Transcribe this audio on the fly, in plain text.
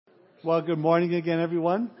Well, good morning again,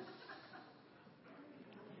 everyone.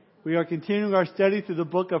 We are continuing our study through the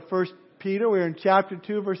book of 1 Peter. We're in chapter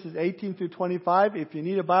 2, verses 18 through 25. If you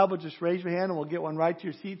need a Bible, just raise your hand and we'll get one right to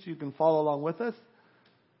your seat so you can follow along with us.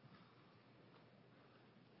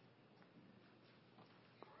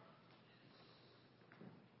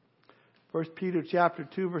 First Peter chapter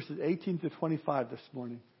 2, verses 18 to 25 this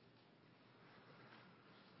morning.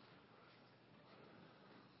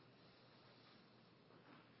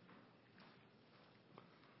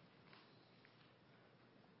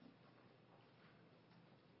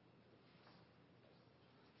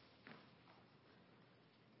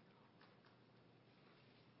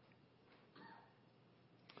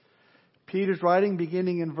 Peter's writing,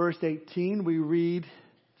 beginning in verse 18, we read,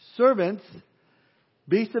 "Servants,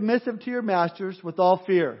 be submissive to your masters with all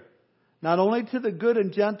fear, not only to the good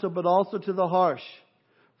and gentle, but also to the harsh.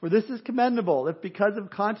 For this is commendable, if because of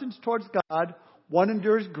conscience towards God, one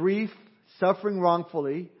endures grief, suffering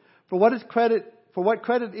wrongfully. For what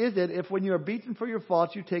credit is it if when you are beaten for your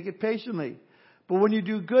faults, you take it patiently? But when you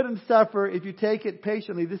do good and suffer, if you take it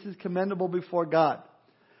patiently, this is commendable before God.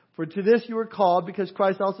 For to this you were called, because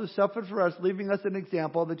Christ also suffered for us, leaving us an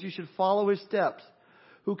example that you should follow His steps,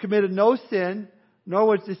 who committed no sin, nor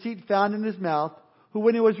was deceit found in His mouth, who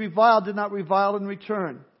when He was reviled did not revile in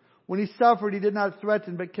return. When He suffered, He did not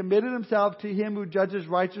threaten, but committed Himself to Him who judges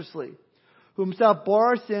righteously, who Himself bore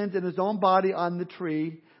our sins in His own body on the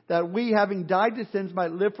tree, that we, having died to sins,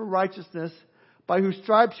 might live for righteousness, by whose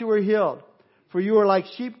stripes you were healed. For you are like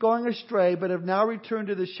sheep going astray, but have now returned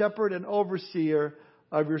to the shepherd and overseer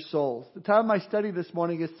of your souls." The title of my study this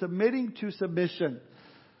morning is Submitting to Submission.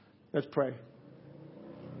 Let's pray.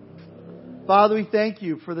 Father, we thank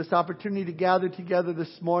You for this opportunity to gather together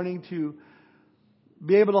this morning to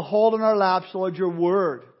be able to hold in our laps, Lord, Your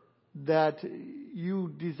Word that You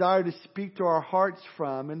desire to speak to our hearts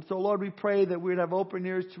from. And so, Lord, we pray that we'd have open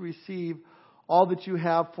ears to receive all that You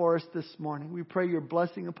have for us this morning. We pray Your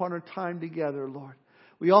blessing upon our time together, Lord.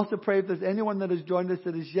 We also pray if there's anyone that has joined us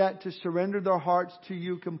that is yet to surrender their hearts to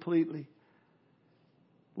You completely.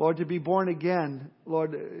 Lord, to be born again.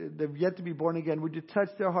 Lord, they've yet to be born again. Would You touch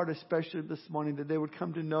their heart especially this morning, that they would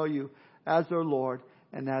come to know You as their Lord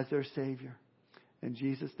and as their Savior. In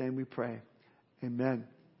Jesus' name we pray. Amen.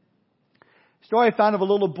 A story I found of a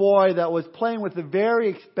little boy that was playing with a very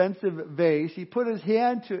expensive vase. He put his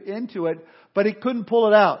hand into it, but he couldn't pull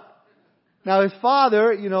it out. Now his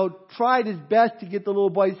father, tried his best to get the little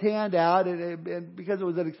boy's hand out, and because it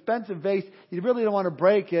was an expensive vase, he really didn't want to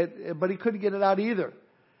break it, but he couldn't get it out either.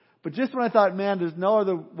 But just when I thought, man, there's no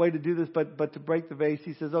other way to do this but to break the vase,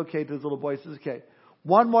 he says, okay, to his little boy, he says, okay,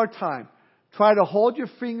 one more time. Try to hold your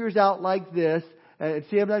fingers out like this, and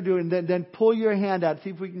see what I'm doing, and then pull your hand out, see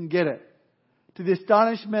if we can get it. To the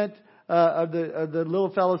astonishment of the little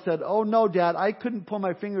fellow said, "Oh no, Dad, I couldn't pull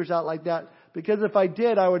my fingers out like that, because if I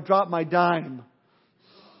did, I would drop my dime."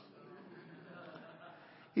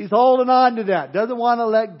 He's holding on to that. Doesn't want to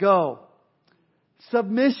let go.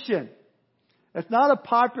 Submission. It's not a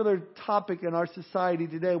popular topic in our society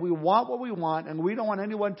today. We want what we want, and we don't want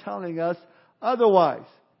anyone telling us otherwise.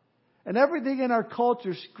 And everything in our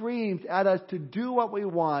culture screams at us to do what we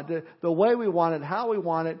want, the way we want it, how we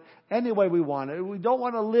want it, any way we want it. We don't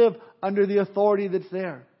want to live under the authority that's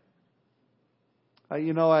there.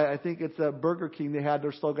 I think it's Burger King. They had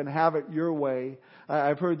their slogan, "Have it your way."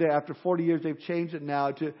 I've heard that after 40 years they've changed it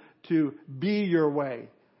now to "Be your way."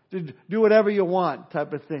 To do whatever you want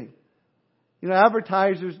type of thing.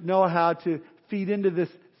 Advertisers know how to feed into this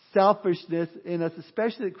selfishness in us,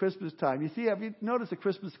 especially at Christmas time. You see, have you noticed the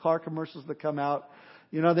Christmas car commercials that come out?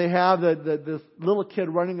 They have this little kid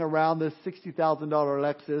running around this $60,000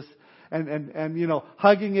 Lexus. And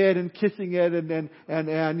hugging it and kissing it and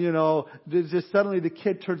just suddenly the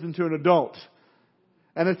kid turns into an adult.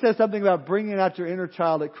 And it says something about bringing out your inner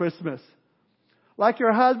child at Christmas. Like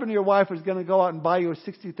your husband or your wife is going to go out and buy you a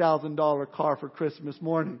 $60,000 car for Christmas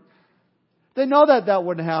morning. They know that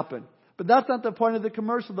wouldn't happen. But that's not the point of the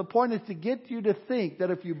commercial. The point is to get you to think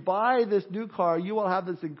that if you buy this new car, you will have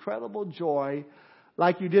this incredible joy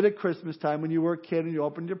like you did at Christmas time when you were a kid and you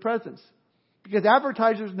opened your presents. Because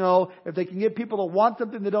advertisers know if they can get people to want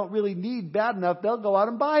something they don't really need bad enough, they'll go out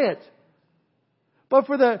and buy it. But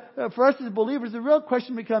for us as believers, the real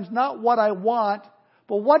question becomes not what I want,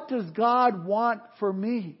 but what does God want for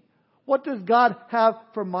me? What does God have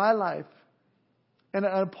for my life? And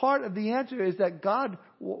a part of the answer is that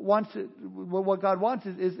what God wants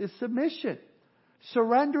is submission.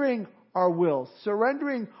 Surrendering our wills.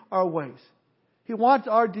 Surrendering our ways. He wants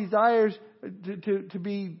our desires to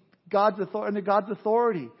be under God's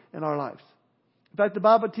authority in our lives. In fact, the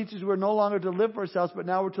Bible teaches we're no longer to live for ourselves, but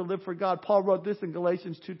now we're to live for God. Paul wrote this in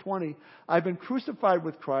Galatians 2:20. I've been crucified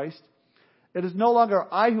with Christ. It is no longer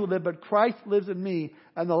I who live, but Christ lives in me.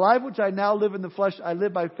 And the life which I now live in the flesh, I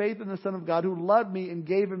live by faith in the Son of God who loved me and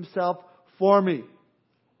gave himself for me.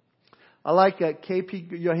 I like K.P.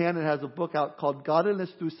 Yohannan has a book out called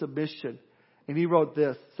Godliness Through Submission. And he wrote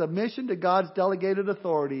this: submission to God's delegated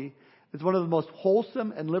authority is one of the most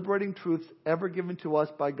wholesome and liberating truths ever given to us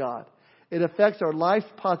by God. It affects our lives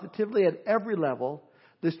positively at every level.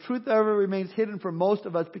 This truth, however, remains hidden for most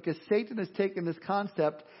of us because Satan has taken this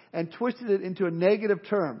concept and twisted it into a negative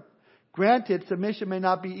term. Granted, submission may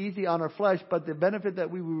not be easy on our flesh, but the benefit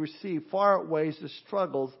that we will receive far outweighs the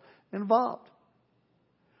struggles involved.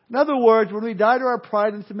 In other words, when we die to our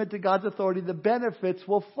pride and submit to God's authority, the benefits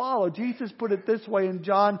will follow. Jesus put it this way in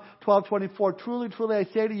John 12:24. Truly, truly, I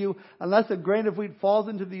say to you, unless a grain of wheat falls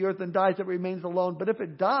into the earth and dies, it remains alone. But if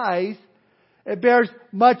it dies, it bears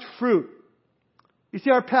much fruit. You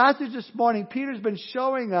see, our passage this morning, Peter's been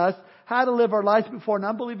showing us how to live our lives before an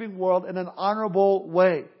unbelieving world in an honorable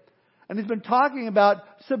way. And he's been talking about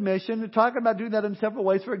submission and talking about doing that in several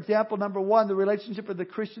ways. For example, number one, the relationship of the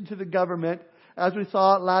Christian to the government, as we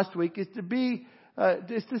saw last week, is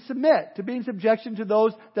to submit, to be in subjection to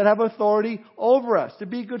those that have authority over us, to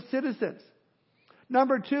be good citizens.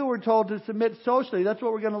 Number two, we're told to submit socially. That's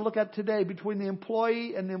what we're going to look at today, between the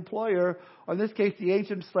employee and the employer, or in this case, the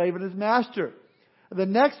ancient slave and his master. And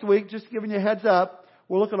then next week, just giving you a heads up,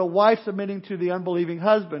 we'll look at a wife submitting to the unbelieving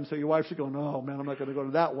husband. So your wife should go, no, man, I'm not going to go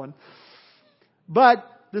to that one. But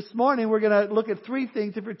this morning, we're going to look at three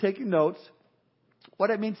things, if you're taking notes. What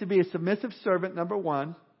it means to be a submissive servant, number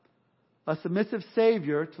one. A submissive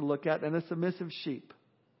savior to look at, and a submissive sheep.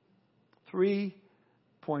 3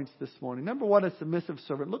 points this morning. Number one, a submissive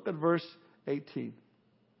servant. Look at verse 18.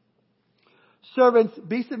 Servants,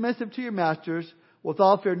 be submissive to your masters with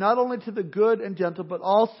all fear, not only to the good and gentle, but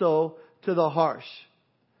also to the harsh.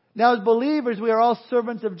 Now, as believers, we are all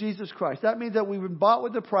servants of Jesus Christ. That means that we've been bought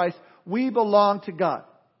with a price. We belong to God.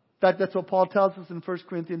 In fact, that's what Paul tells us in 1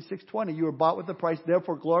 Corinthians 6:20. You were bought with a price,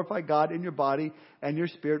 therefore glorify God in your body and your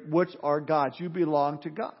spirit, which are God's. You belong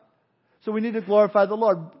to God. So we need to glorify the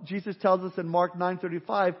Lord. Jesus tells us in Mark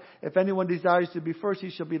 9:35, if anyone desires to be first,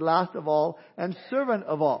 he shall be last of all and servant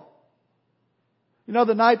of all. You know,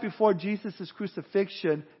 the night before Jesus'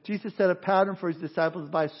 crucifixion, Jesus set a pattern for his disciples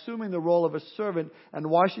by assuming the role of a servant and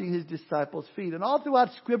washing his disciples' feet. And all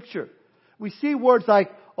throughout Scripture, we see words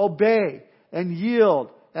like obey and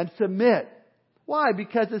yield and submit. Why?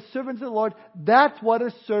 Because as servants of the Lord, that's what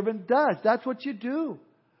a servant does. That's what you do.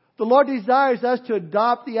 The Lord desires us to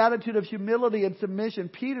adopt the attitude of humility and submission.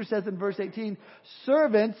 Peter says in verse 18,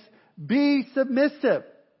 servants, be submissive.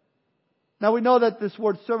 Now we know that this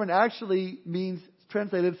word servant actually means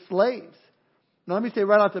translated slaves. Now let me say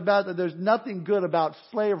right off the bat that there's nothing good about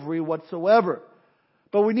slavery whatsoever.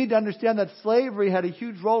 But we need to understand that slavery had a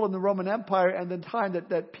huge role in the Roman Empire and the time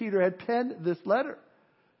that Peter had penned this letter.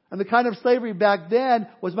 And the kind of slavery back then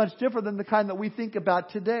was much different than the kind that we think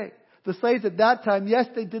about today. The slaves at that time, yes,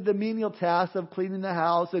 they did the menial tasks of cleaning the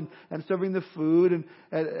house and serving the food.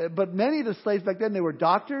 But many of the slaves back then, they were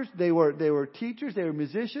doctors, they were teachers, they were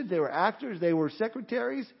musicians, they were actors, they were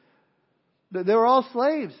secretaries. They were all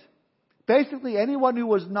slaves. Basically, anyone who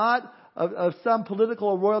was not of some political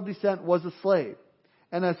or royal descent was a slave.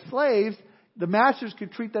 And as slaves, the masters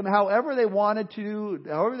could treat them however they wanted to,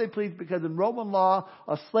 however they pleased, because in Roman law,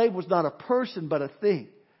 a slave was not a person but a thing.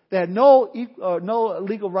 They had no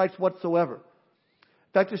legal rights whatsoever.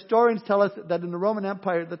 In fact, historians tell us that in the Roman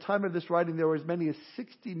Empire, at the time of this writing, there were as many as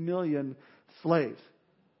 60 million slaves.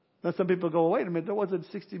 Now, some people go, wait a minute, there wasn't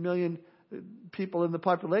 60 million people in the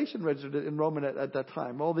population registered in Rome at that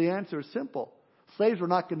time. Well, the answer is simple. Slaves were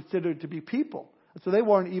not considered to be people. So they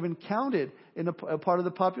weren't even counted in a part of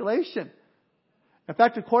the population. In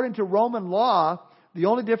fact, according to Roman law, the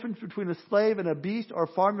only difference between a slave and a beast or a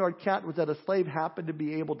farmyard cat was that a slave happened to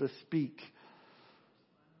be able to speak.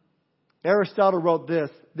 Aristotle wrote this: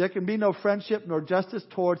 there can be no friendship nor justice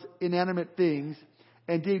towards inanimate things.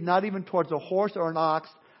 Indeed, not even towards a horse or an ox,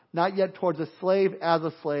 not yet towards a slave as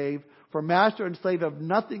a slave. For master and slave have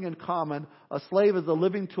nothing in common. A slave is a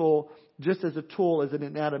living tool, just as a tool is an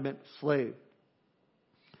inanimate slave.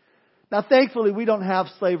 Now, thankfully, we don't have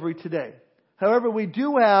slavery today. However, we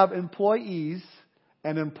do have employees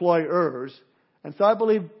and employers. And so I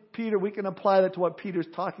believe, Peter, we can apply that to what Peter's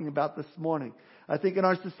talking about this morning. I think in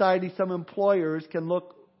our society, some employers can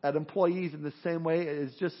look at employees in the same way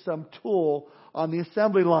as just some tool on the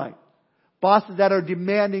assembly line. Bosses that are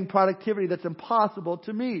demanding productivity that's impossible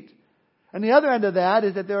to meet. And the other end of that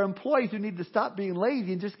is that there are employees who need to stop being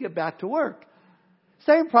lazy and just get back to work.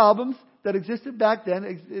 Same problems that existed back then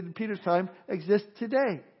in Peter's time exist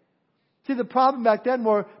today. See, the problem back then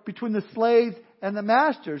were between the slaves and the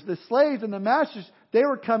masters. The slaves and the masters, they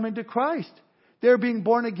were coming to Christ. They were being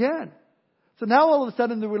born again. So now all of a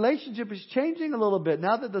sudden the relationship is changing a little bit.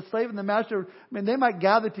 Now that the slave and the master, they might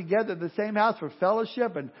gather together at the same house for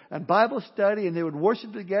fellowship and Bible study, and they would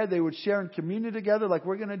worship together. They would share in communion together like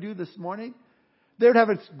we're going to do this morning. They would have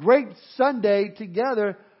a great Sunday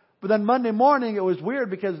together, but then Monday morning it was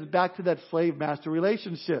weird because it's back to that slave-master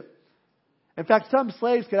relationship. In fact, some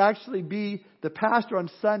slaves could actually be the pastor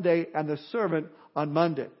on Sunday and the servant on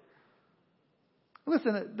Monday.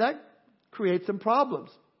 Listen, that creates some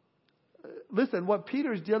problems. Listen, what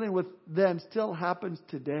Peter's dealing with then still happens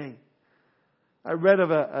today. I read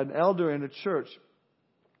of an elder in a church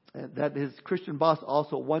that his Christian boss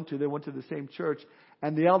also went to. They went to the same church.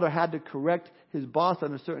 And the elder had to correct his boss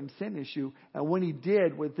on a certain sin issue. And when he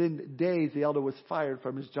did, within days, the elder was fired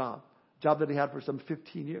from his job that he had for some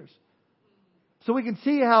 15 years. So we can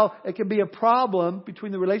see how it can be a problem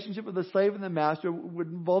between the relationship of the slave and the master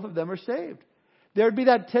when both of them are saved. There would be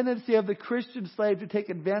that tendency of the Christian slave to take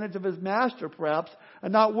advantage of his master, perhaps,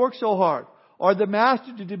 and not work so hard. Or the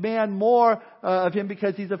master to demand more of him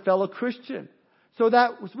because he's a fellow Christian. So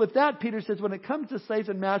with that, Peter says, when it comes to slaves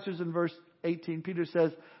and masters in verse 18, Peter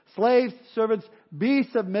says, slaves, servants, be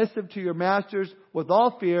submissive to your masters with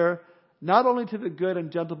all fear, not only to the good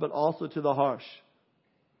and gentle, but also to the harsh.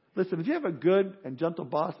 Listen, if you have a good and gentle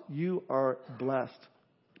boss, you are blessed.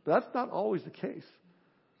 But that's not always the case.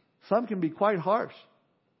 Some can be quite harsh.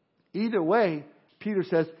 Either way, Peter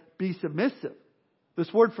says, be submissive.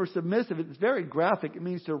 This word for submissive is very graphic. It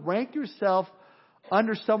means to rank yourself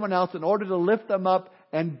under someone else in order to lift them up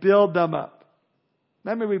and build them up.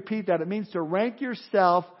 Let me repeat that. It means to rank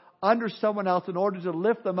yourself under someone else in order to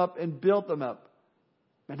lift them up and build them up.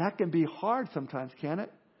 And that can be hard sometimes, can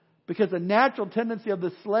it? Because the natural tendency of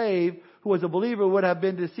the slave who was a believer would have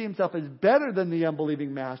been to see himself as better than the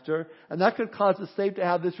unbelieving master. And that could cause the slave to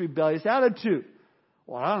have this rebellious attitude.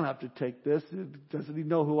 Well, I don't have to take this. Doesn't he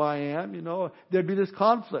know who I am? There'd be this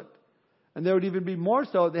conflict. And there would even be more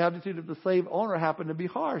so they have to see if the slave owner happened to be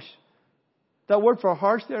harsh. That word for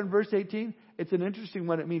harsh there in verse 18, it's an interesting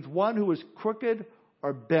one. It means one who is crooked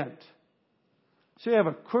or bent. So you have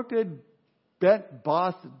a crooked, bent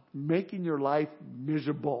boss making your life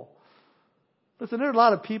miserable. Listen, there are a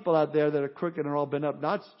lot of people out there that are crooked and are all bent up,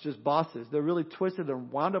 not just bosses. They're really twisted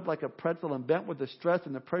and wound up like a pretzel and bent with the stress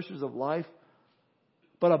and the pressures of life.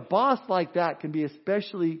 But a boss like that can be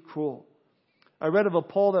especially cruel. I read of a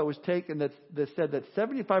poll that was taken that said that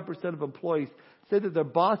 75% of employees say that their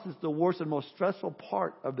boss is the worst and most stressful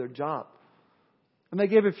part of their job. And they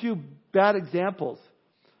gave a few bad examples.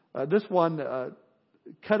 This one,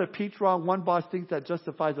 cut a peach wrong. One boss thinks that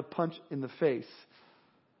justifies a punch in the face.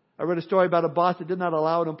 I read a story about a boss that did not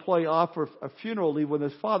allow an employee off for a funeral leave when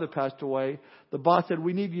his father passed away. The boss said,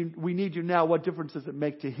 we need you now. What difference does it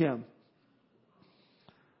make to him?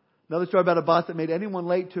 Another story about a boss that made anyone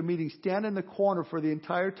late to a meeting stand in the corner for the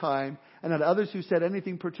entire time, and had others who said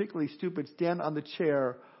anything particularly stupid stand on the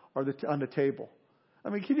chair or on the table. I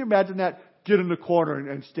mean, can you imagine that? Get in the corner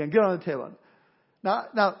and stand. Get on the table.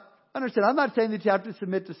 Now, understand, I'm not saying that you have to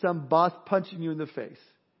submit to some boss punching you in the face.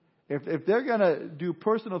 If they're going to do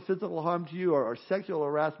personal physical harm to you or sexual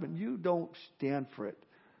harassment, you don't stand for it.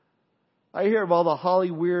 I hear of all the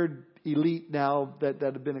Hollywood elite now that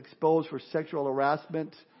have been exposed for sexual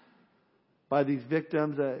harassment by these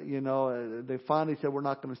victims. They finally said, we're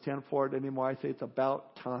not going to stand for it anymore. I say it's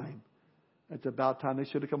about time. It's about time. They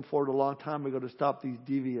should have come forward a long time ago to stop these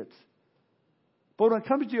deviants. But when it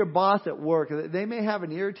comes to your boss at work, they may have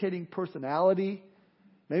an irritating personality.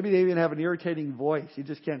 Maybe they even have an irritating voice. You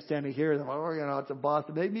just can't stand to hear them. It's a boss.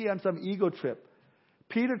 They may be on some ego trip.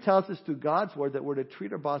 Peter tells us through God's word that we're to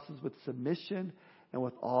treat our bosses with submission and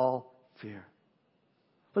with all fear.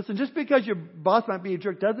 Listen, just because your boss might be a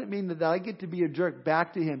jerk doesn't mean that I get to be a jerk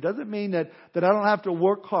back to him. Doesn't mean that I don't have to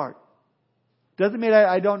work hard. Doesn't mean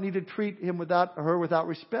I don't need to treat him or her without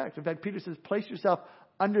respect. In fact, Peter says, place yourself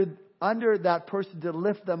under that person to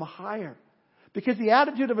lift them higher. Because the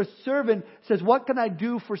attitude of a servant says, what can I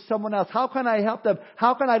do for someone else? How can I help them?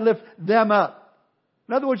 How can I lift them up?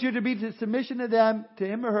 In other words, you're to be to submission to them, to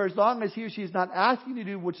him or her, as long as he or she is not asking you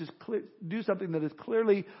to do, which is do something that is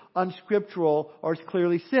clearly unscriptural or is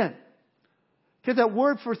clearly sin. Because that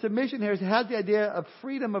word for submission here has the idea of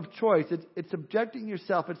freedom of choice. It's subjecting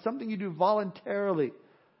yourself. It's something you do voluntarily.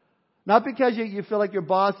 Not because you feel like your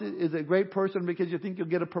boss is a great person, because you think you'll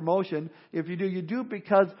get a promotion. If you do it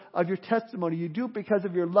because of your testimony. You do it because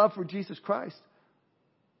of your love for Jesus Christ.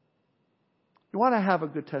 You want to have a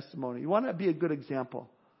good testimony. You want to be a good example.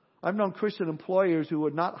 I've known Christian employers who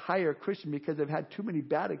would not hire a Christian because they've had too many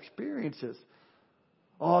bad experiences.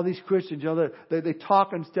 Oh, these Christians, they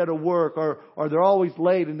talk instead of work, or they're always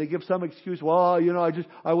late and they give some excuse. Well,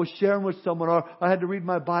 I was sharing with someone, or I had to read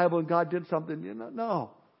my Bible and God did something.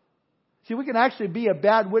 No. See, we can actually be a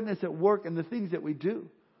bad witness at work in the things that we do.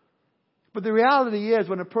 But the reality is,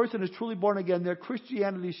 when a person is truly born again, their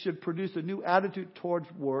Christianity should produce a new attitude towards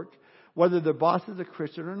work, whether their boss is a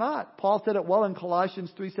Christian or not. Paul said it well in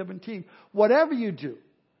Colossians 3:17. Whatever you do,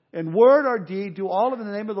 in word or deed, do all of it in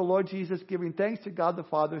the name of the Lord Jesus, giving thanks to God the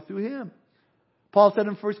Father through Him. Paul said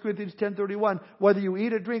in 1 Corinthians 10:31, whether you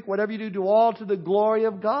eat or drink, whatever you do, do all to the glory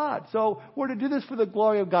of God. So we're to do this for the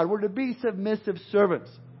glory of God. We're to be submissive servants.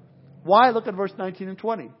 Why? Look at verse 19 and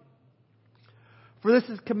 20. For this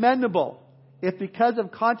is commendable, if because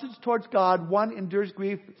of conscience towards God one endures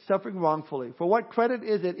grief, suffering wrongfully. For what credit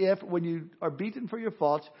is it if, when you are beaten for your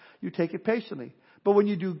faults, you take it patiently? But when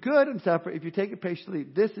you do good and suffer, if you take it patiently,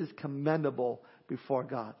 this is commendable before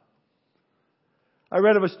God. I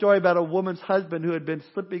read of a story about a woman's husband who had been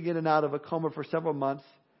slipping in and out of a coma for several months,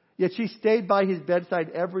 yet she stayed by his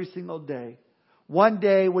bedside every single day. One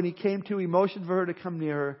day, when he came to, he motioned for her to come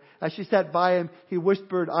near her. As she sat by him, he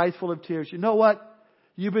whispered, eyes full of tears, you know what?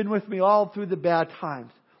 You've been with me all through the bad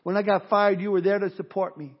times. When I got fired, you were there to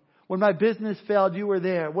support me. When my business failed, you were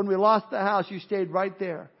there. When we lost the house, you stayed right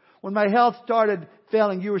there. When my health started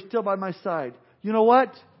failing, you were still by my side. You know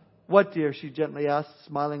what? What, dear? She gently asked,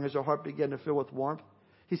 smiling as her heart began to fill with warmth.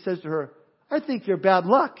 He says to her, I think you're bad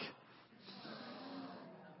luck.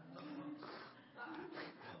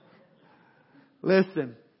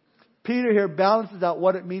 Listen, Peter here balances out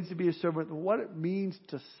what it means to be a servant and what it means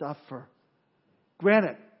to suffer.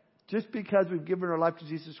 Granted, just because we've given our life to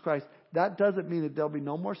Jesus Christ, that doesn't mean that there'll be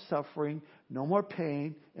no more suffering, no more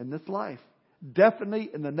pain in this life.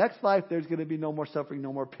 Definitely, in the next life, there's going to be no more suffering,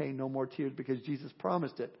 no more pain, no more tears, because Jesus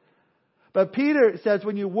promised it. But Peter says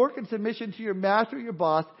when you work in submission to your master or your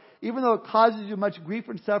boss, even though it causes you much grief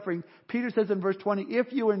and suffering, Peter says in verse 20,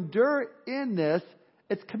 if you endure in this,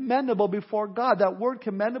 it's commendable before God. That word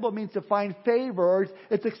commendable means to find favor, or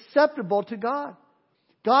it's acceptable to God.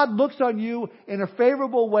 God looks on you in a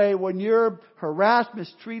favorable way when you're harassed,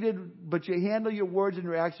 mistreated, but you handle your words and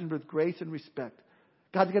your actions with grace and respect.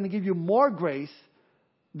 God's going to give you more grace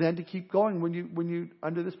than to keep going when you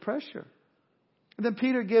under this pressure. And then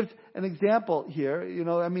Peter gives an example here.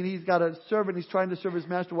 He's got a servant. He's trying to serve his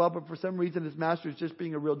master well, but for some reason his master is just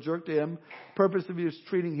being a real jerk to him. Purposely is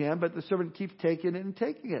treating him, but the servant keeps taking it and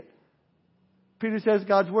taking it. Peter says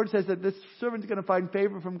God's word says that this servant's going to find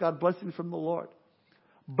favor from God, blessings from the Lord.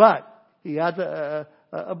 But he adds a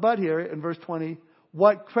but here in verse 20.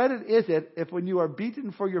 What credit is it if when you are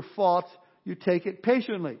beaten for your faults, you take it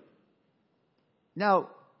patiently? Now,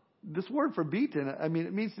 this word for beaten,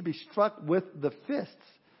 it means to be struck with the fists.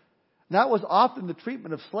 That was often the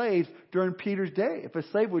treatment of slaves during Peter's day. If a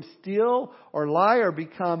slave would steal or lie or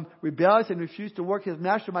become rebellious and refuse to work, his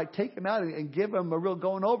master might take him out and give him a real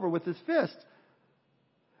going over with his fist.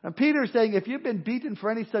 And Peter is saying, if you've been beaten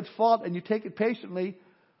for any such fault and you take it patiently,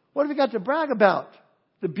 what have you got to brag about?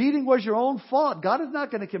 The beating was your own fault. God is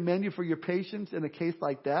not going to commend you for your patience in a case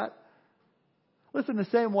like that. Listen, the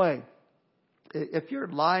same way. If you're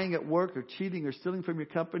lying at work or cheating or stealing from your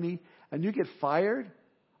company and you get fired,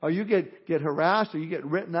 or you get harassed, or you get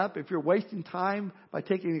written up, if you're wasting time by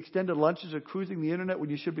taking extended lunches or cruising the internet when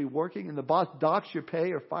you should be working, and the boss docks your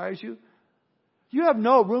pay or fires you, you have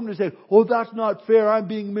no room to say, oh, that's not fair, I'm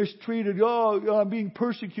being mistreated, I'm being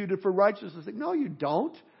persecuted for righteousness. No, you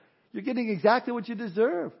don't. You're getting exactly what you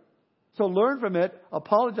deserve. So learn from it,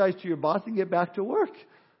 apologize to your boss, and get back to work.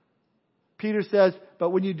 Peter says, but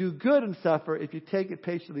when you do good and suffer, if you take it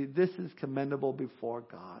patiently, this is commendable before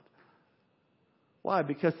God. Why?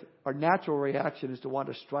 Because our natural reaction is to want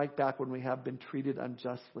to strike back when we have been treated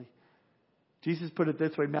unjustly. Jesus put it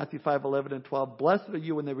this way, Matthew 5:11 and 12. Blessed are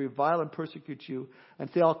you when they revile and persecute you and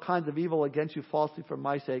say all kinds of evil against you falsely for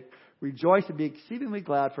my sake. Rejoice and be exceedingly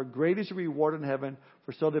glad, for great is your reward in heaven,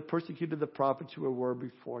 for so they persecuted the prophets who were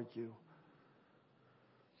before you.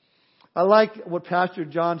 I like what Pastor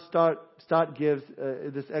John Stott gives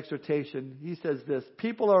this exhortation. He says this: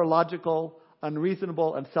 people are illogical,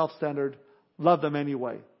 unreasonable, and self-centered. Love them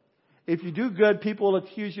anyway. If you do good, people will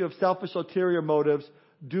accuse you of selfish, ulterior motives.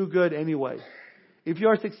 Do good anyway. If you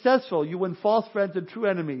are successful, you win false friends and true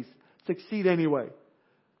enemies. Succeed anyway.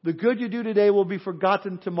 The good you do today will be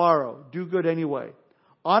forgotten tomorrow. Do good anyway.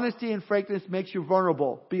 Honesty and frankness makes you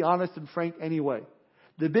vulnerable. Be honest and frank anyway.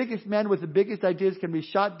 The biggest men with the biggest ideas can be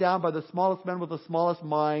shot down by the smallest men with the smallest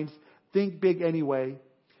minds. Think big anyway.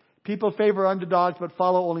 People favor underdogs but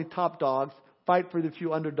follow only top dogs. Fight for the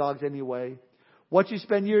few underdogs anyway. What you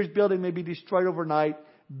spend years building may be destroyed overnight.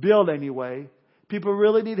 Build anyway. People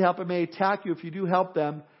really need help and may attack you. If you do help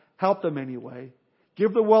them anyway.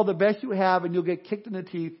 Give the world the best you have and you'll get kicked in the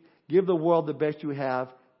teeth. Give the world the best you have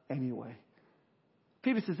anyway.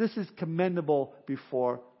 Peter says this is commendable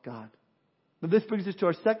before God. Now this brings us to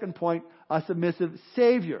our second point, a submissive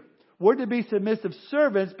Savior. We're to be submissive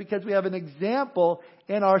servants because we have an example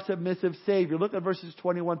in our submissive Savior. Look at verses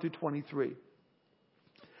 21 through 23.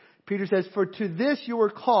 Peter says, "For to this you were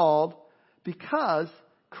called, because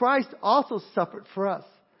Christ also suffered for us,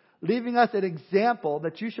 leaving us an example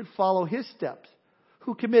that you should follow His steps,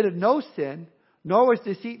 who committed no sin, nor was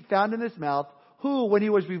deceit found in His mouth, who, when He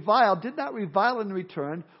was reviled, did not revile in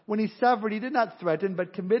return. When He suffered, He did not threaten,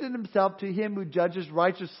 but committed Himself to Him who judges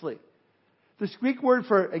righteously." This Greek word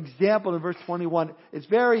for example in verse 21 is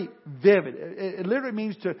very vivid. It literally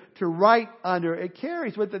means to write under. It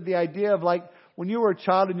carries with it the idea of like when you were a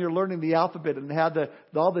child and you're learning the alphabet and had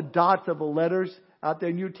all the dots of the letters out there,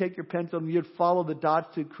 and you'd take your pencil and you'd follow the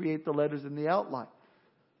dots to create the letters in the outline.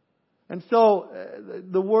 And so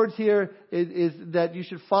the words here is that you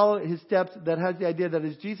should follow His steps. That has the idea that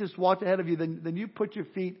as Jesus walked ahead of you, then you put your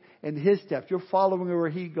feet in His steps. You're following where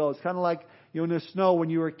He goes. Kind of like in the snow when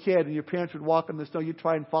you were a kid and your parents would walk in the snow, you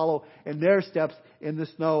try and follow in their steps in the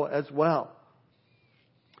snow as well.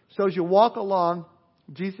 So as you walk along,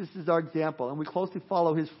 Jesus is our example, and we closely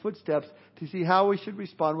follow His footsteps to see how we should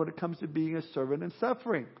respond when it comes to being a servant and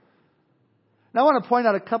suffering. Now I want to point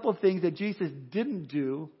out a couple of things that Jesus didn't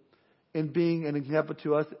do in being an example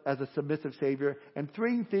to us as a submissive Savior, and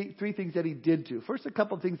three things that He did do. First, a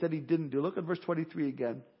couple of things that He didn't do. Look at verse 23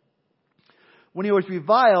 again. When He was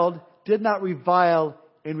reviled, did not revile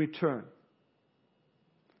in return.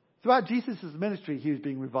 Throughout Jesus' ministry, He was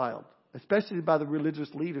being reviled, especially by the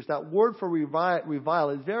religious leaders. That word for revile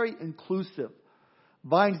is very inclusive.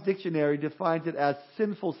 Vine's dictionary defines it as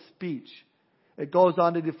sinful speech. It goes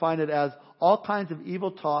on to define it as all kinds of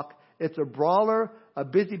evil talk. It's a brawler, a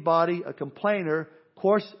busybody, a complainer,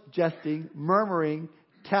 coarse jesting, murmuring,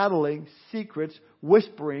 tattling, secrets,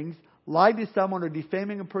 whisperings, lying to someone or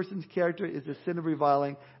defaming a person's character is a sin of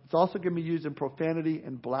reviling. It's also going to be used in profanity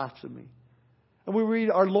and blasphemy. And we read,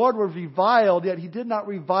 our Lord was reviled, yet He did not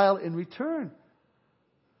revile in return.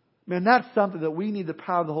 Man, that's something that we need the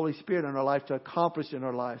power of the Holy Spirit in our life to accomplish in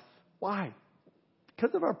our lives. Why?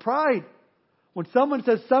 Because of our pride. When someone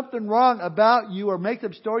says something wrong about you or makes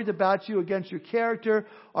up stories about you against your character,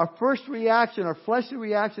 our first reaction, our fleshly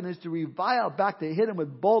reaction is to revile back, to hit them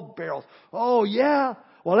with both barrels. Oh yeah?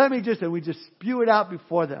 Well, and we just spew it out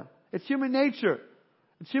before them. It's human nature.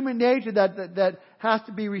 It's human nature that has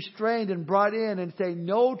to be restrained and brought in and say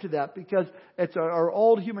no to that because it's our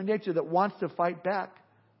old human nature that wants to fight back.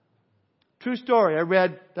 True story. I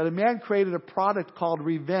read that a man created a product called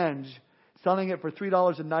Revenge, selling it for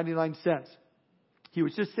 $3.99. He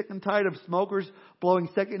was just sick and tired of smokers blowing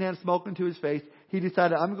secondhand smoke into his face. He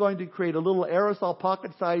decided, I'm going to create a little aerosol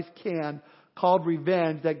pocket-sized can called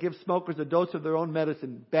Revenge that gives smokers a dose of their own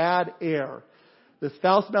medicine, bad air. This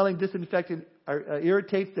foul-smelling disinfectant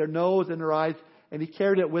irritates their nose and their eyes, and he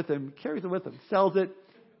carries it with him, sells it,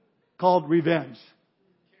 called Revenge.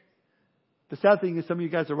 The sad thing is some of you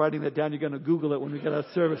guys are writing that down. You're going to Google it when we get out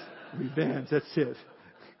of service. Revenge, that's it.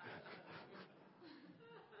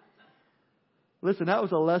 Listen, that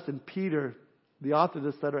was a lesson Peter, the author of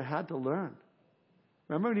this letter, had to learn.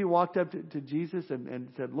 Remember when he walked up to Jesus and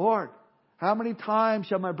said, Lord, how many times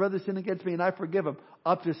shall my brother sin against me and I forgive him?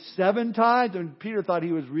 Up to 7 times? And Peter thought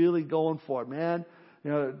he was really going for it, man.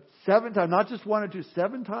 7 times, not just 1 or 2,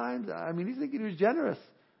 7 times. I mean, he's thinking he was generous.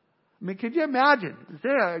 I mean, could you imagine? Say,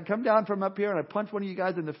 I come down from up here and I punch one of you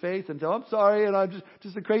guys in the face and say, I'm sorry, and I'm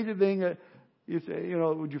just a crazy thing. You say,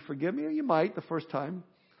 would you forgive me? You might the first time.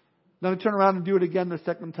 Then I turn around and do it again the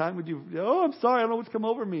second time. Would you, I'm sorry, I don't know what's come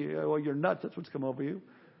over me. Well, you're nuts. That's what's come over you.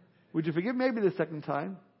 Would you forgive maybe the second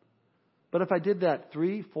time? But if I did that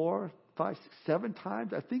 3, 4, 5, 6, 7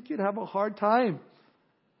 times, I think you'd have a hard time.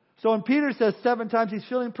 So when Peter says 7 times, he's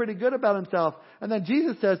feeling pretty good about himself. And then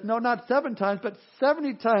Jesus says, no, not 7 times, but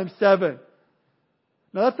 70 times 7.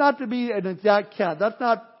 Now that's not to be an exact count. That's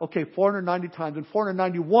not, 490 times and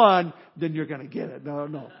 491, then you're going to get it.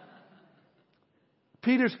 No.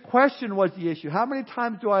 Peter's question was the issue. How many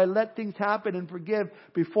times do I let things happen and forgive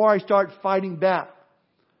before I start fighting back?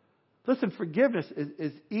 Listen, forgiveness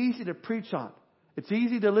is easy to preach on. It's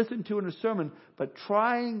easy to listen to in a sermon, but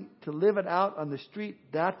trying to live it out on the street,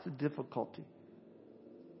 that's the difficulty.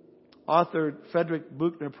 Author Frederick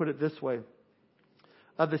Buechner put it this way.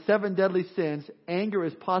 Of the 7 deadly sins, anger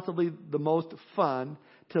is possibly the most fun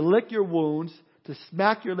to lick your wounds, to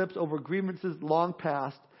smack your lips over grievances long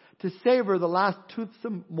past, to savor the last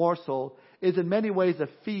toothsome morsel is in many ways a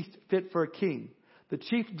feast fit for a king. The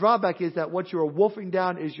chief drawback is that what you are wolfing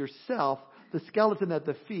down is yourself. The skeleton at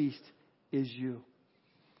the feast is you.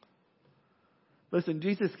 Listen,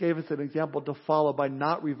 Jesus gave us an example to follow by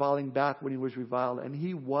not reviling back when he was reviled. And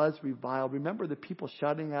he was reviled. Remember the people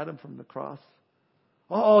shouting at him from the cross?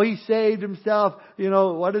 Oh, he saved himself.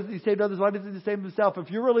 Why doesn't he save others? Why doesn't he save himself?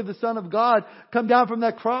 If you're really the Son of God, come down from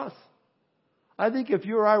that cross. I think if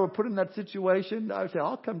you or I were put in that situation, I would say,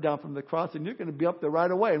 I'll come down from the cross and you're going to be up there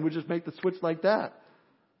right away. And we'll just make the switch like that.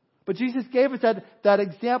 But Jesus gave us that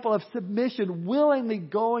example of submission, willingly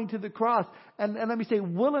going to the cross. And let me say,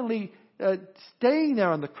 willingly staying there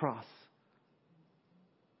on the cross.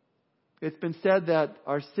 It's been said that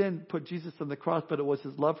our sin put Jesus on the cross, but it was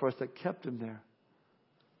his love for us that kept him there.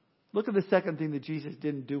 Look at the second thing that Jesus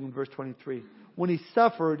didn't do in verse 23. When he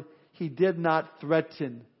suffered, he did not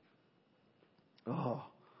threaten. Oh,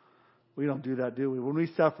 we don't do that, do we? When we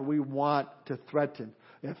suffer, we want to threaten.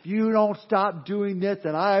 If you don't stop doing this,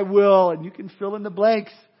 then I will. And you can fill in the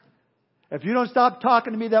blanks. If you don't stop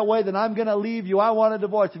talking to me that way, then I'm going to leave you. I want a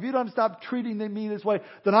divorce. If you don't stop treating me this way,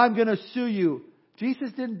 then I'm going to sue you.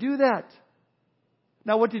 Jesus didn't do that.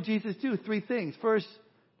 Now, what did Jesus do? 3 things. First,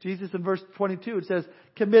 Jesus in verse 22, it says,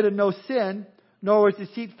 committed no sin, nor was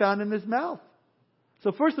deceit found in his mouth.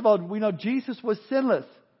 So first of all, we know Jesus was sinless.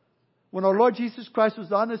 When our Lord Jesus Christ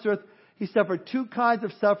was on this earth, he suffered 2 kinds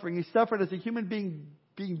of suffering. He suffered as a human being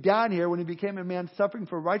down here when he became a man, suffering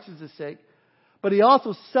for righteousness' sake. But he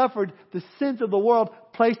also suffered the sins of the world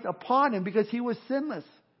placed upon him because he was sinless.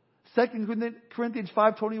 2 Corinthians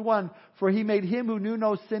 5:21, for he made him who knew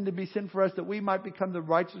no sin to be sin for us, that we might become the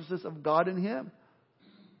righteousness of God in him.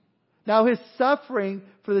 Now his suffering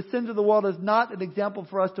for the sins of the world is not an example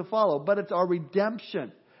for us to follow, but it's our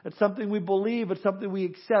redemption. It's something we believe, it's something we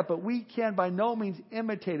accept, but we can by no means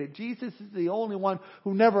imitate it. Jesus is the only one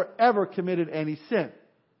who never ever committed any sin.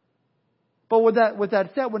 But with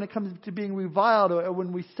that said, when it comes to being reviled or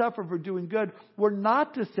when we suffer for doing good, we're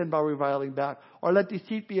not to sin by reviling back or let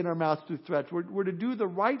deceit be in our mouths through threats. We're to do the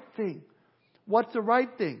right thing. What's the right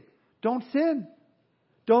thing? Don't sin.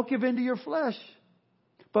 Don't give in to your flesh.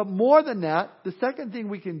 But more than that, the second thing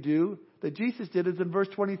we can do that Jesus did is in verse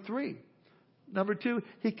 23. Number 2,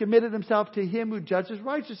 he committed himself to him who judges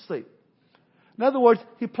righteously. In other words,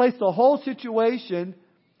 he placed the whole situation,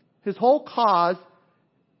 his whole cause,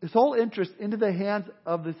 his whole interest into the hands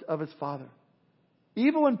of his Father.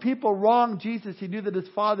 Even when people wronged Jesus, he knew that his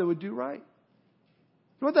Father would do right.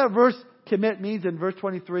 You know what that verse commit means in verse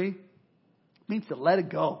 23? It means to let it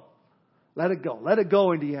go. Let it go. Let it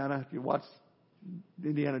go, Indiana, if you watch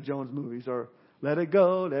Indiana Jones movies. Or let it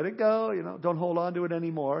go, let it go. Don't hold on to it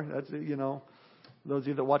anymore. That's, those of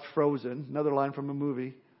you that watch Frozen, another line from a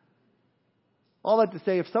movie. All that to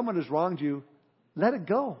say, if someone has wronged you, let it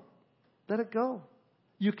go. Let it go.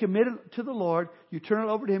 You commit it to the Lord, you turn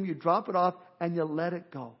it over to him, you drop it off, and you let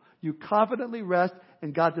it go. You confidently rest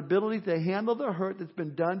in God's ability to handle the hurt that's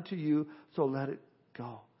been done to you, so let it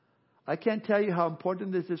go. I can't tell you how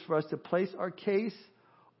important this is for us to place our case,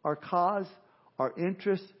 our cause, our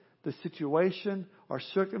interest, the situation, our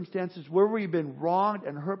circumstances, where we've been wronged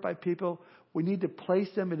and hurt by people. We need to place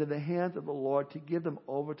them into the hands of the Lord, to give them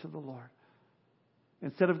over to the Lord.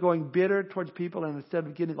 Instead of going bitter towards people and instead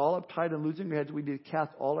of getting all uptight and losing our heads, we need to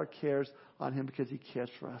cast all our cares on him because he cares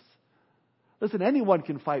for us. Listen, anyone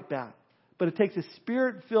can fight back, but it takes a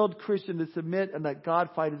Spirit-filled Christian to submit and let God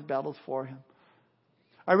fight his battles for him.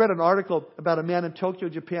 I read an article about a man in Tokyo,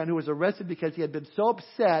 Japan, who was arrested because he had been so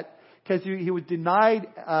upset because he was denied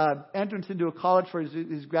entrance into a college for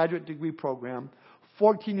his graduate degree program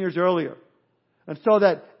 14 years earlier. And so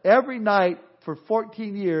that every night for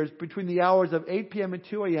 14 years, between the hours of 8 p.m. and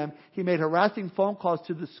 2 a.m., he made harassing phone calls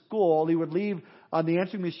to the school. He would leave on the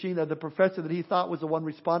answering machine of the professor that he thought was the one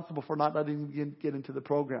responsible for not letting him get into the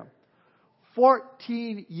program.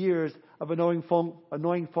 14 years of annoying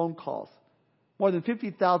phone calls. More than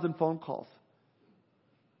 50,000 phone calls.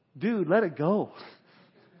 Dude, let it go.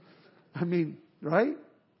 I mean, right?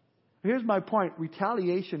 Here's my point.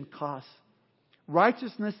 Retaliation costs.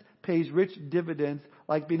 Righteousness pays rich dividends,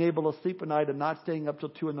 like being able to sleep at night and not staying up till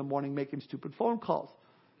 2 in the morning making stupid phone calls.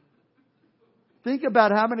 Think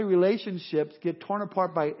about how many relationships get torn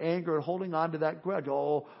apart by anger and holding on to that grudge.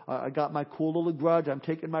 Oh, I got my cool little grudge. I'm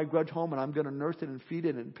taking my grudge home and I'm going to nurse it and feed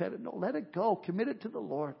it and pet it. No, let it go. Commit it to the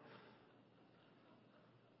Lord.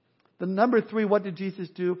 The number 3, what did Jesus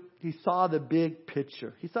do? He saw the big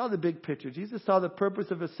picture. He saw the big picture. Jesus saw the purpose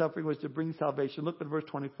of his suffering was to bring salvation. Look at verse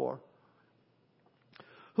 24.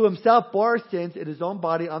 who himself bore our sins in his own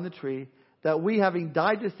body on the tree, that we, having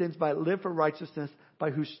died to sins, might live for righteousness, by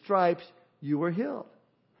whose stripes you were healed.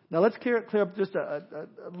 Now let's clear up just a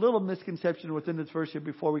little misconception within this verse here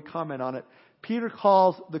before we comment on it. Peter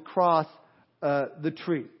calls the cross the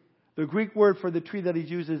tree. The Greek word for the tree that he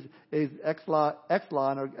uses is exlon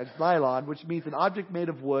or exylon, which means an object made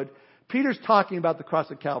of wood. Peter's talking about the cross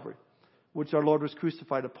of Calvary, which our Lord was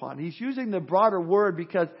crucified upon. He's using the broader word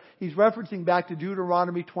because he's referencing back to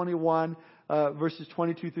Deuteronomy 21, verses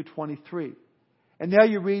 22 through 23. And now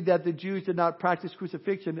you read that the Jews did not practice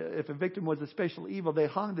crucifixion. If a victim was a special evil, they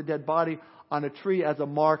hung the dead body on a tree as a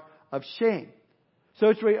mark of shame. So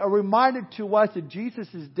it's a reminder to us that Jesus'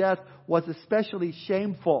 death was especially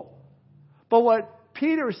shameful. But what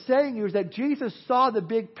Peter is saying here is that Jesus saw the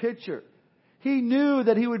big picture. He knew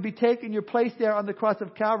that he would be taking your place there on the cross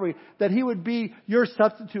of Calvary, that he would be your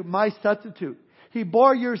substitute, my substitute. He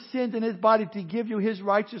bore your sins in his body to give you his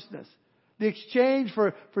righteousness. The exchange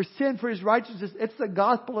for sin for his righteousness, it's the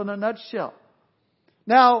gospel in a nutshell.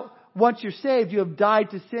 Now, once you're saved, you have died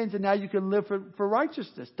to sins and now you can live for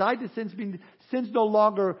righteousness. Died to sins means sins no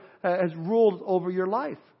longer has ruled over your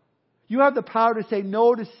life. You have the power to say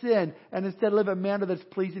no to sin and instead live a manner that's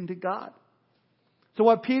pleasing to God. So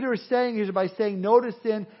what Peter is saying is by saying no to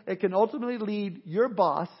sin, it can ultimately lead your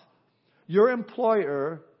boss, your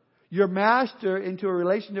employer, your master into a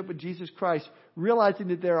relationship with Jesus Christ, realizing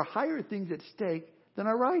that there are higher things at stake than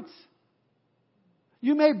our rights.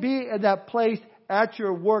 You may be at that place at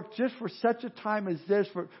your work just for such a time as this,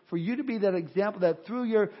 for you to be that example that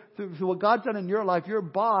through what God's done in your life, your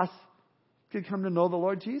boss could come to know the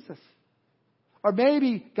Lord Jesus. Or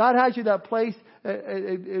maybe God has you that place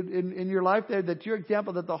in your life there that your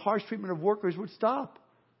example that the harsh treatment of workers would stop.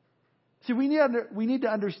 See, we need to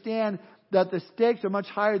understand that the stakes are much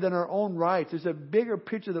higher than our own rights. There's a bigger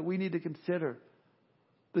picture that we need to consider.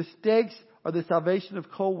 The stakes are the salvation of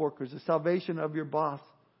co-workers, the salvation of your boss.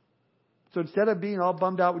 So instead of being all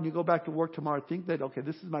bummed out when you go back to work tomorrow, think that, okay,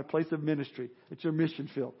 this is my place of ministry. It's your mission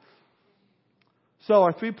field. So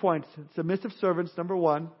our 3 points: submissive servants, number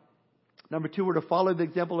 1. Number 2, we're to follow the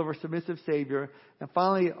example of our submissive Savior. And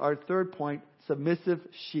finally, our 3rd point, submissive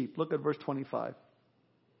sheep. Look at verse 25.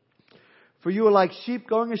 For you are like sheep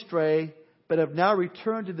going astray, but have now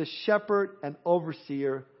returned to the shepherd and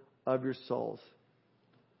overseer of your souls.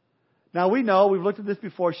 Now we know, we've looked at this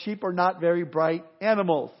before, sheep are not very bright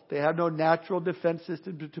animals. They have no natural defense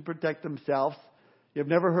system to protect themselves. You've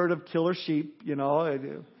never heard of killer sheep,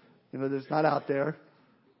 that's not out there.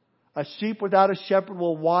 A sheep without a shepherd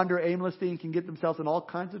will wander aimlessly and can get themselves in all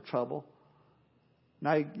kinds of trouble.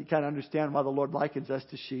 Now you kind of understand why the Lord likens us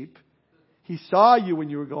to sheep. He saw you when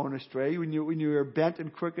you were going astray, when you were bent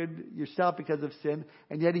and crooked yourself because of sin,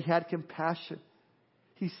 and yet He had compassion.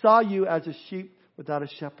 He saw you as a sheep without a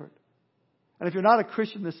shepherd. And if you're not a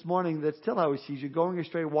Christian this morning, that's still how He sees you, going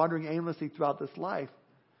astray, wandering aimlessly throughout this life.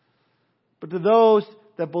 But to those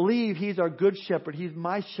that believe He's our good shepherd, He's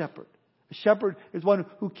my shepherd. A shepherd is one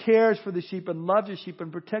who cares for the sheep and loves the sheep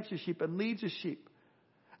and protects the sheep and leads the sheep.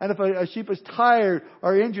 And if a sheep is tired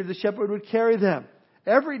or injured, the shepherd would carry them.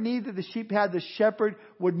 Every need that the sheep had, the shepherd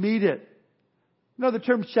would meet it. The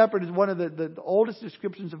term shepherd is one of the oldest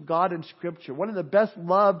descriptions of God in Scripture. One of the best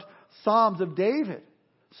loved Psalms of David.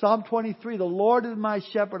 Psalm 23, the Lord is my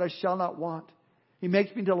shepherd, I shall not want. He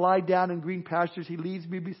makes me to lie down in green pastures. He leads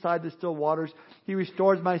me beside the still waters. He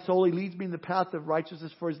restores my soul. He leads me in the path of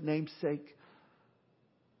righteousness for His name's sake.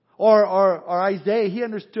 Or Isaiah, he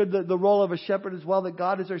understood the role of a shepherd as well, that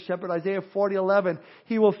God is our shepherd. Isaiah 40:11,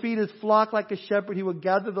 He will feed His flock like a shepherd. He will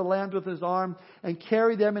gather the lambs with His arm and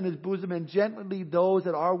carry them in His bosom and gently lead those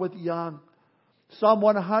that are with young. Psalm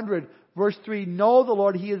 100, verse 3, know the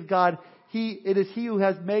Lord, He is God. It is He who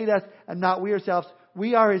has made us and not we ourselves.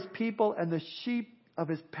 We are His people and the sheep of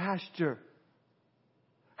His pasture.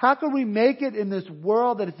 How can we make it in this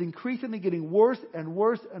world that is increasingly getting worse and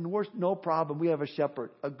worse and worse? No problem. We have a shepherd,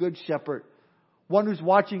 a good shepherd. One who's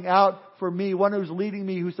watching out for me, one who's leading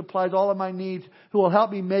me, who supplies all of my needs, who will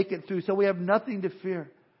help me make it through. So we have nothing to fear.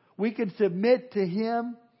 We can submit to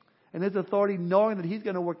Him and His authority, knowing that He's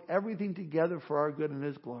going to work everything together for our good and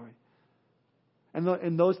His glory. And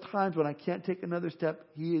in those times when I can't take another step,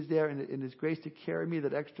 He is there in His grace to carry me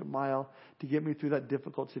that extra mile to get me through that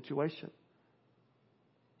difficult situation.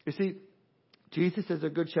 You see, Jesus as a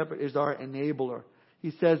good shepherd is our enabler.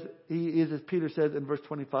 He says, He is, as Peter says in verse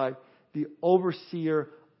 25, the overseer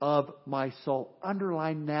of my soul.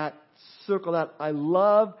 Underline that, circle that. I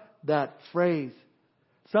love that phrase.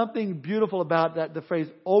 Something beautiful about that, the phrase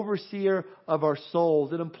overseer of our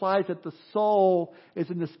souls. It implies that the soul is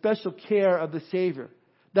in the special care of the Savior.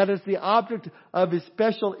 That is the object of His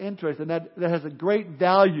special interest, and that has a great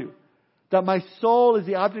value. That my soul is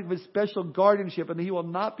the object of His special guardianship, and He will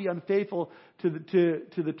not be unfaithful to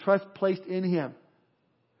the trust placed in Him.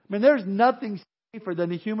 I mean, there's nothing safer than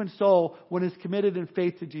the human soul when it's committed in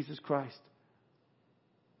faith to Jesus Christ.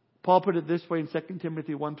 Paul put it this way in 2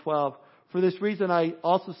 Timothy 1:12. For this reason I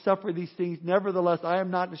also suffer these things. Nevertheless, I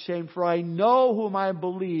am not ashamed, for I know whom I have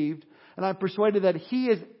believed, and I'm persuaded that He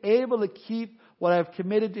is able to keep what I have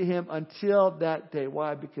committed to Him until that day.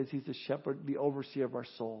 Why? Because He's the shepherd, the overseer of our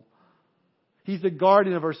soul. He's the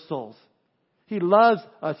guardian of our souls. He loves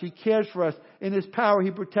us. He cares for us. In His power,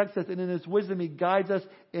 He protects us. And in His wisdom, He guides us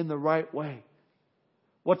in the right way.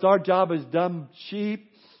 What's our job as dumb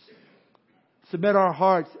sheep? Submit our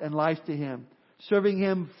hearts and lives to Him. Serving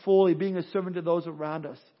Him fully. Being a servant to those around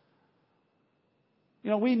us.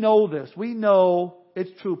 You know, we know this. We know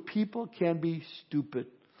it's true. People can be stupid.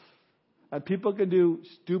 And people can do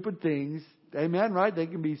stupid things. Amen, right? They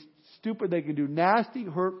can be stupid. They can do nasty,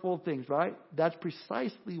 hurtful things, right? That's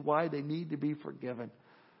precisely why they need to be forgiven.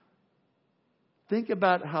 Think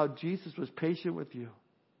about how Jesus was patient with you.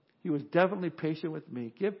 He was definitely patient with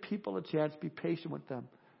me. Give people a chance. Be patient with them.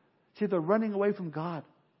 See, they're running away from God.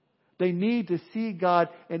 They need to see God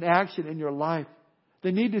in action in your life.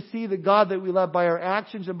 They need to see the God that we love by our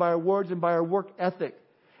actions and by our words and by our work ethic.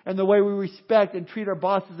 And the way we respect and treat our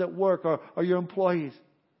bosses at work or your employees.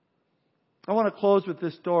 I want to close with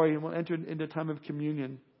this story and we'll enter into time of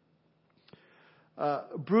communion.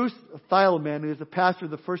 Bruce Thielemann, who is the pastor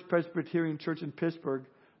of the First Presbyterian Church in Pittsburgh,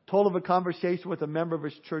 told of a conversation with a member of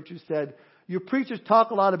his church who said, "Your preachers talk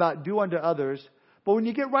a lot about do unto others, but when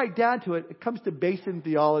you get right down to it, it comes to basin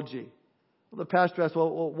theology." Well, the pastor asked,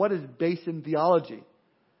 well, what is basin theology?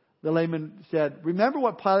 The layman said, "Remember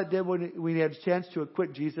what Pilate did when he had a chance to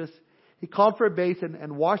acquit Jesus? He called for a basin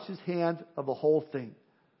and washed his hands of the whole thing.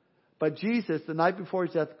 But Jesus, the night before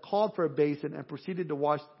His death, called for a basin and proceeded to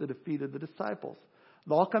wash the feet of the disciples.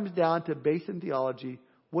 It all comes down to basin theology.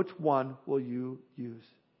 Which one will you use?"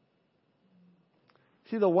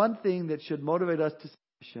 See, the one thing that should motivate us to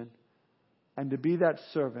submission and to be that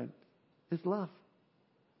servant is love.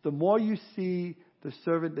 The more you see the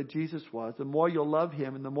servant that Jesus was, the more you'll love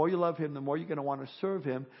Him. And the more you love Him, the more you're going to want to serve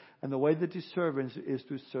Him. And the way that you serve Him is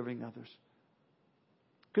through serving others.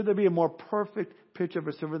 Could there be a more perfect picture of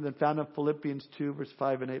a servant than found in Philippians 2, verse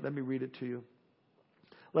 5 and 8? Let me read it to you.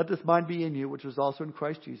 "Let this mind be in you, which was also in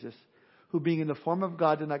Christ Jesus, who being in the form of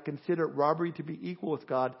God did not consider it robbery to be equal with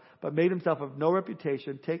God, but made Himself of no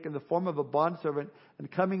reputation, taking the form of a bondservant, and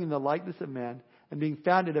coming in the likeness of man, and being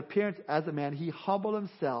found in appearance as a man, He humbled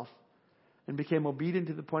Himself and became obedient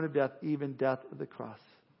to the point of death, even death of the cross."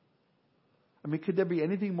 I mean, could there be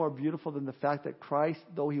anything more beautiful than the fact that Christ,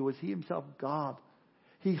 though He was He Himself God,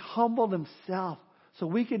 He humbled Himself so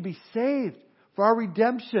we could be saved for our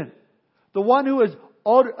redemption. The one who is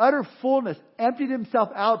utter fullness emptied Himself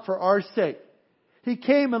out for our sake. He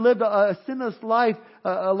came and lived a sinless life,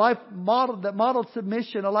 a life that modeled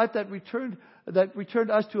submission, a life that returned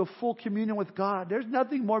us to a full communion with God. There's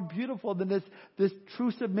nothing more beautiful than this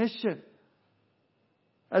true submission.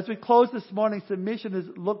 As we close this morning, submission is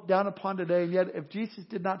looked down upon today. And yet, if Jesus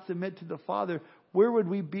did not submit to the Father, where would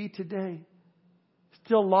we be today?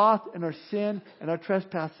 Still lost in our sin and our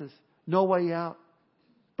trespasses. No way out.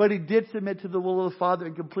 But He did submit to the will of the Father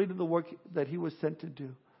and completed the work that He was sent to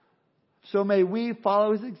do. So may we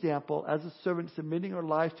follow His example as a servant, submitting our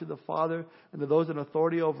lives to the Father and to those in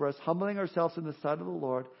authority over us, humbling ourselves in the sight of the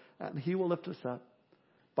Lord, and He will lift us up.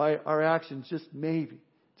 By our actions, just maybe,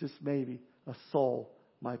 a soul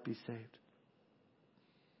might be saved.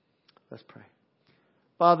 Let's pray.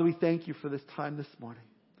 Father, we thank You for this time this morning.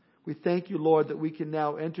 We thank You, Lord, that we can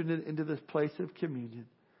now enter into this place of communion.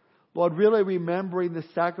 Lord, really remembering the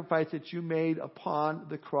sacrifice that You made upon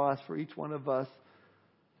the cross for each one of us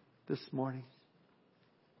this morning.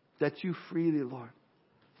 That You freely, Lord,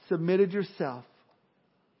 submitted Yourself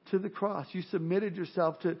to the cross. You submitted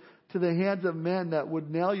Yourself to the hands of men that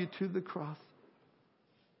would nail You to the cross.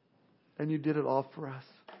 And You did it all for us.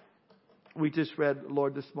 We just read,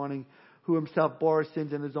 Lord, this morning, who Himself bore our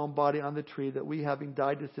sins in His own body on the tree, that we, having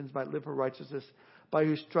died to sins, might live for righteousness. By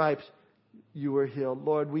Whose stripes You were healed.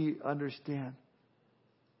 Lord, we understand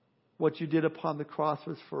what You did upon the cross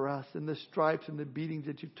was for us. And the stripes and the beatings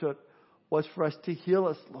that You took was for us to heal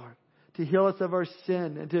us, Lord. To heal us of our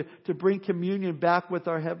sin and to bring communion back with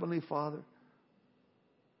our Heavenly Father.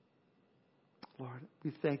 Lord,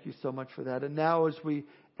 we thank You so much for that. And now as we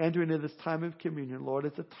enter into this time of communion, Lord,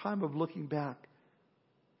 it's a time of looking back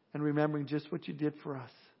and remembering just what You did for us.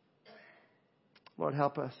 Lord,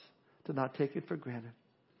 help us to not take it for granted.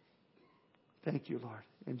 Thank You, Lord.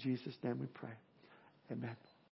 In Jesus' name we pray. Amen.